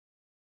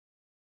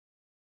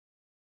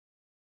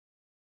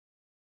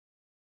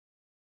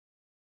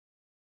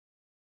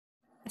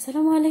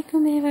আসসালামু আলাইকুম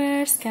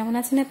ভিউয়ার্স, কেমন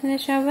আছেন আপনারা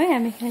সবাই?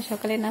 আমি এখানে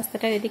সকালে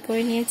নাস্তাটা রেডি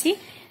করে নিয়েছি।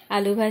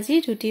 আলু ভাজি,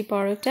 রুটি,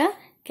 পরোটা,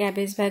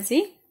 ক্যাবেজ ভাজি,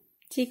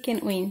 চিকেন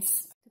উইংস।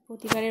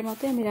 প্রতিবারের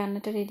মতো আমি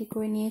রান্নাটা রেডি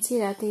করে নিয়েছি।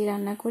 রাতেই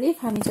রান্না করি,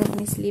 ফামি যখন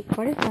স্লিপ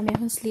করে, আমি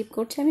এখন স্লিপ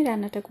করছি, আমি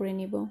রান্নাটা করে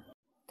নিব।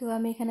 তো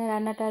আমি এখানে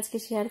রান্নাটা আজকে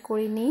শেয়ার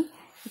করিনি।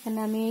 এখানে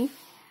আমি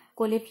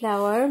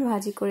কলিফ্লাওয়ার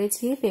ভাজি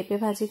করেছি, পেঁপে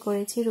ভাজি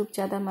করেছি,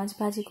 রূপচাঁদা মাছ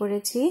ভাজি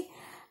করেছি।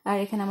 আর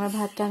এখানে আমার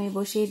ভাতটা আমি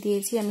বসিয়ে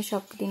দিয়েছি। আমি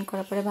সব ক্লিন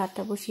করার পরে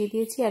ভাতটা বসিয়ে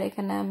দিয়েছি। আর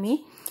এখানে আমি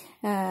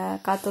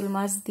কাতল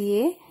মাছ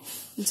দিয়ে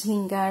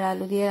ঝিঙ্গা আর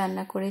আলু দিয়ে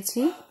রান্না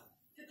করেছি।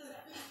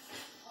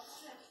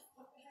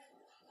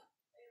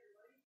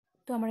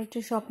 তো আমার একটু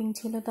শপিং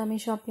ছিল, তো আমি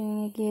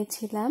শপিংয়ে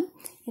গিয়েছিলাম।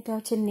 এটা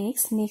হচ্ছে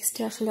নেক্সট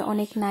আসলে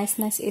অনেক নাইস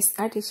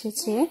স্কার্ট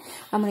এসেছে।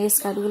 আমার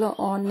স্কার্টগুলো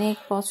অনেক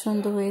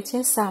পছন্দ হয়েছে,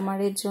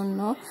 সামারের জন্য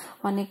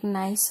অনেক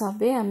নাইস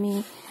হবে। আমি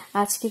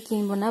আজকে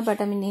কিনবো না, বাট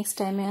আমি নেক্সট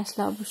টাইমে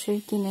আসলে অবশ্যই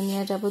কিনে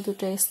নিয়ে যাব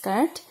দুটো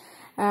স্কার্ট।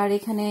 আর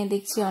এখানে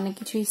দেখছি অনেক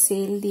কিছুই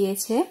সেল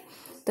দিয়েছে,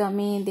 তো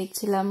আমি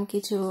দেখছিলাম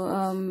কিছু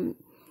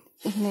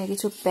এখানে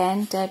কিছু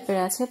প্যান্ট টাইপের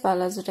আছে,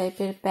 পালাজো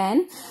টাইপের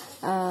প্যান্ট,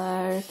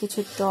 আর কিছু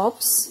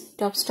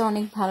টপসটা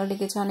অনেক ভালো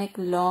লেগেছে, অনেক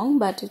লং,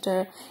 বাট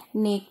এটার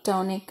নেকটা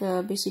অনেক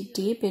বেশি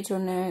ডিপ, এর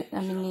জন্য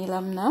আমি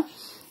নিলাম না।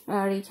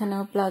 আর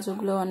এখানেও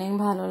প্লাজোগুলো অনেক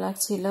ভালো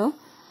লাগছিল,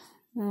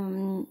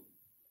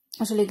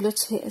 আসলে এগুলো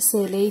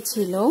সেলেই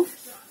ছিল।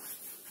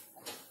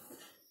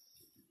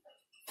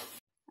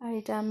 আর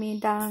এটা আমি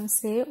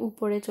ডান্সে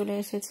উপরে চলে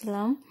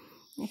এসেছিলাম।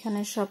 এখানে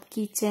সব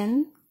কিচেন,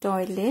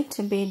 টয়লেট,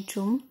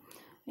 বেডরুম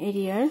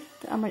এরিয়ার।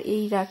 আমার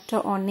এই রাগটা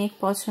অনেক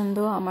পছন্দ।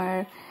 আমার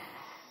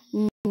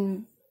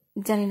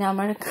জানি না,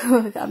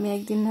 আমি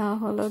একদিন না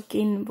হলো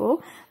কিনবো,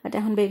 বাট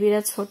এখন বেবিরা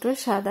ছোট,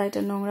 সাদা,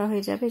 এটা নোংরা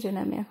হয়ে যাবে, এই জন্য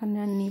আমি এখন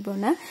আর নিব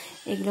না।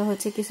 এগুলো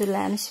হচ্ছে কিছু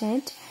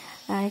ল্যাম্পশেড।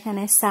 আর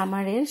এখানে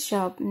সামারের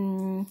সব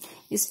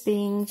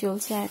স্প্রিং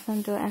চলছে এখন,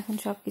 তো এখন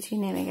সবকিছুই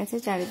নেমে গেছে,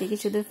 চারিদিকে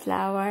শুধু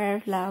ফ্লাওয়ার আর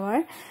ফ্লাওয়ার।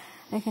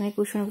 এখানে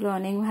কুশনগুলো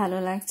অনেক ভালো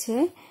লাগছে।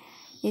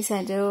 এই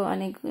সাইডেও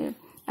অনেক।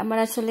 আমার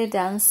আসলে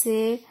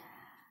ডান্সে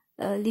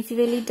লিফি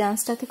ভ্যালি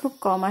ডান্সটাতে খুব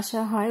কম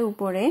আসা হয়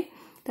উপরে,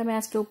 তো আমি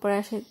আজকে উপরে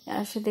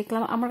আসে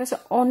দেখলাম, আমার কাছে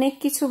অনেক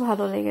কিছু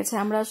ভালো লেগেছে।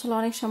 আমরা আসলে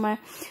অনেক সময়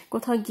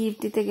কোথাও গিফট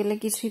দিতে গেলে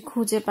কিছুই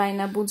খুঁজে পাই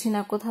না, বুঝি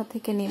না কোথা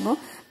থেকে নেব,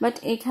 বাট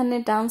এখানে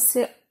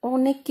ডান্সে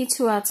অনেক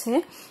কিছু আছে।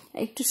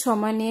 একটু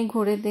সময় নিয়ে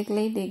ঘুরে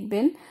দেখলেই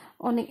দেখবেন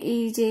অনেক।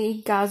 এই যে এই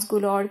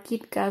গাছগুলো,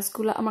 অর্কিড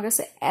গাছগুলো আমার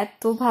কাছে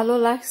এত ভালো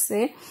লাগছে,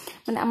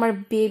 মানে আমার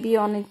বেবি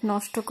অনেক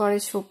নষ্ট করে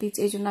শোপিস,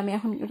 এই জন্য আমি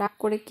এখন রাগ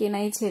করে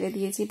কেনাই ছেড়ে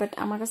দিয়েছি, বাট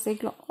আমার কাছে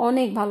এগুলো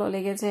অনেক ভালো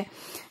লেগেছে।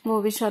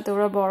 ভবিষ্যতে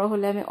ওরা বড়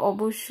হলে আমি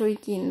অবশ্যই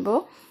কিনবো।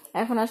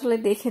 এখন আসলে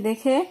দেখে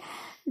দেখে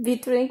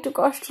ভিতরে একটু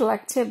কষ্ট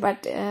লাগছে, বাট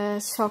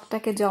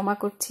শখটাকে জমা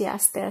করছি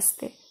আস্তে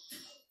আস্তে।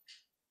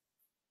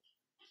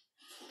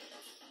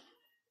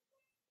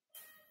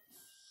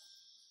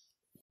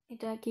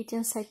 এটা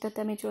কিচেন সাইডটাতে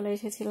আমি চলে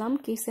এসেছিলাম।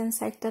 কিচেন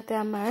সাইডটাতে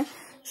আমার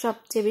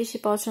সবচেয়ে বেশি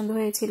পছন্দ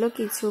হয়েছিল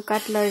কিছু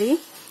কাটলারি,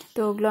 তো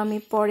ওগুলো আমি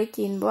পরে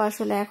কিনবো।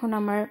 আসলে এখন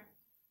আমার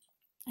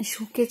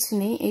শোকেস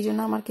নেই, এই জন্য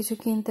আমার কিছু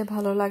কিনতে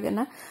ভালো লাগে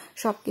না,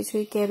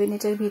 সবকিছুই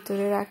ক্যাবিনেটের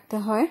ভিতরে রাখতে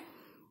হয়।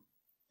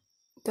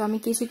 তো আমি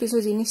কিছু কিছু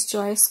জিনিস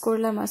চয়েস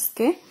করলাম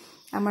আজকে।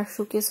 আমার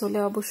শোকেস হলে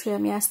অবশ্যই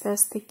আমি আস্তে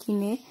আস্তে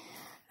কিনে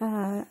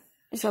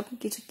সব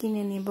কিছু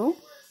কিনে নিব।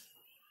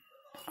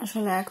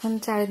 আসলে এখন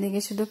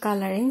চারিদিকে শুধু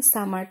কালারিং,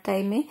 সামার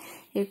টাইমে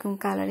এরকম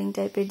কালারিং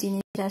টাইপের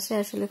জিনিস আসে,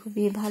 আসলে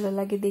খুবই ভালো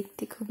লাগে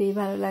দেখতে, খুবই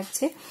ভালো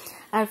লাগছে।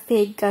 আর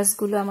ফেক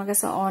গাছগুলো আমার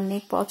কাছে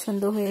অনেক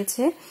পছন্দ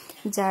হয়েছে।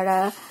 যারা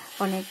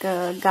অনেক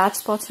গাছ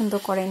পছন্দ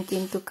করেন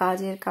কিন্তু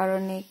কাজের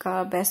কারণে,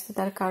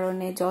 ব্যস্ততার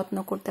কারণে যত্ন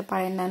করতে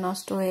পারেন না,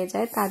 নষ্ট হয়ে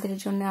যায়, তাদের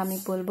জন্য আমি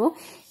বলবো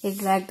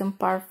এগুলো একদম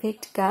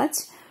পারফেক্ট গাছ।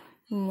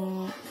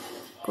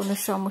 কোনো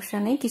সমস্যা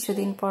নেই,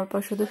 কিছুদিন পর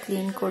পর শুধু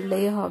ক্লিন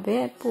করলেই হবে।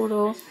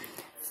 পুরো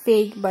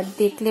ফেক, বাট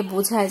দেখলে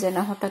বোঝাই যায়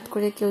না, হঠাৎ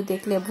করে কেউ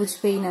দেখলে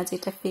বুঝবেই না যে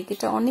এটা ফেক।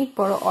 এটা অনেক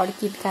বড়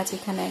অর্কিড গাছ,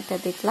 এখানে একটা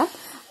দেখলাম,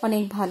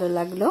 অনেক ভালো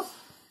লাগলো।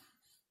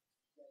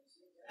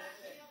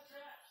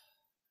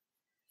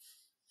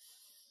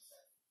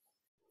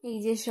 এই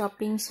যে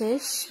শপিং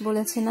শেষ,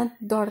 বলেছে না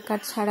দরকার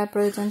ছাড়া,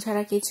 প্রয়োজন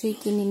ছাড়া কিছুই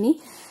কিনিনি।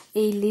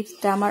 এই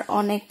লিপটা আমার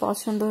অনেক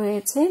পছন্দ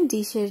হয়েছে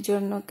ডিশের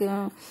জন্য,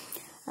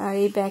 আর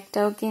এই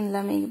ব্যাগটাও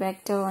কিনলাম, এই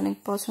ব্যাগটাও অনেক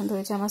পছন্দ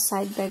হয়েছে। আমার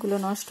সাইড ব্যাগগুলো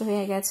নষ্ট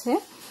হয়ে গেছে,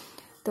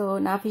 তো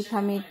নাফি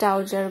ফামির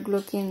ট্রাউজারগুলো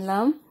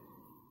কিনলাম।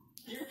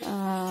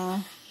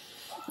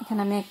 এখানে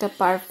আমি একটা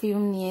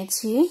পারফিউম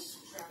নিয়েছি,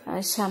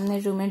 আর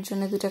সামনের রুমের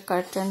জন্য দুটো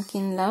কার্টন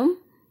কিনলাম।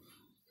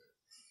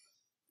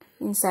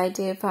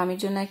 ইনসাইডে ফামির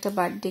জন্য একটা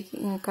বার্থডে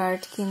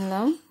কার্ড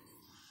কিনলাম।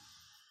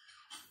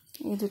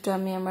 এই দুটো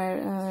আমি আমার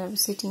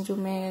সিটিং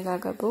রুমে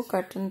লাগাবো,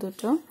 কার্টন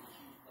দুটো।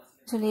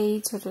 আসলে এই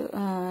ছোট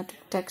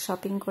টুকটাক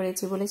শপিং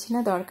করেছি, বলেছি না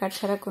দরকার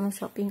ছাড়া কোনো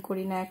শপিং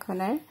করি না এখন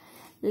আর।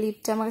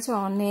 লিপটা আমার কাছে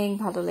অনেক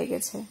ভালো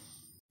লেগেছে।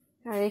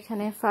 আর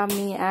এখানে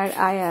ফামি আর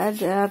আয়ার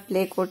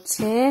প্লে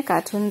করছে,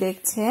 কার্টুন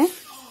দেখছে।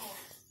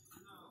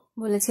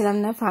 বলেছিলাম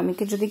না,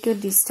 ফামিকে যদি কেউ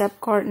ডিস্টার্ব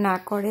না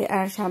করে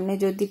আর সামনে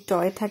যদি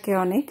টয় থাকে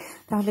অনেক,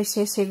 তাহলে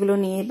সে সেগুলো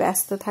নিয়ে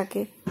ব্যস্ত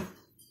থাকে।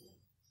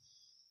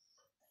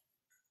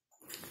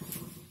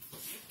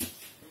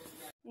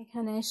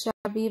 এখানে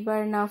শাবিব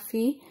আর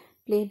নাফি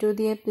প্লে-ডো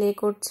দিয়ে প্লে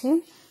করছে।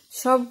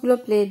 সবগুলো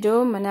প্লে-ডো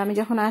মানে আমি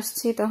যখন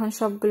আসছি তখন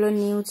সবগুলো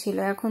নিউ ছিল,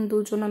 এখন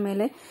দুজনে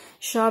মিলে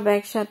সব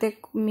একসাথে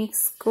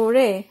মিক্স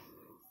করে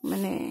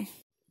মানে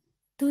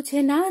तुझे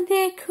ना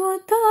देखो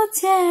तो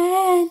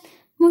चैन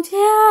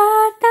मुझे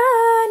आता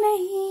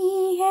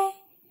नहीं है।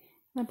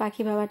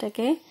 পাখি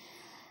বাবাটাকে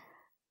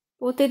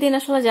প্রতিদিন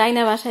আসলে যাই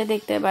না বাসায়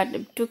দেখতে, বাট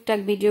টুকটাক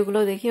ভিডিওগুলো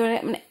দেখি,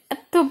 মানে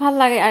এত ভালো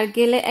লাগে আর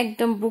গেলে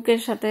একদম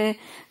বুকের সাথে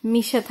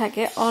মিশে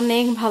থাকে,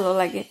 অনেক ভালো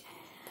লাগে।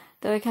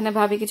 তো এখানে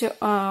ভাবি কিছু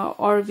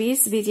অরবিস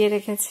ভিজিয়ে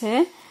রেখেছে,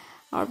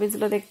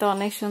 অরবিসগুলো দেখতে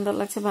অনেক সুন্দর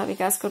লাগছে। ভাবি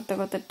কাজ করতে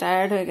করতে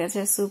টায়ার্ড হয়ে গেছে,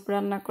 স্যুপ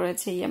রান্না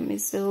করেছে, ইয়াম্মি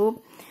স্যুপ।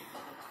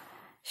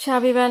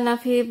 শাবিব আর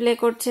নাফি প্লে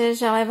করছে।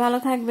 সবাই ভালো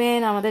থাকবেন,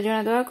 আমাদের জন্য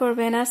দোয়া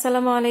করবেন।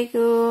 আসসালামু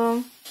আলাইকুম।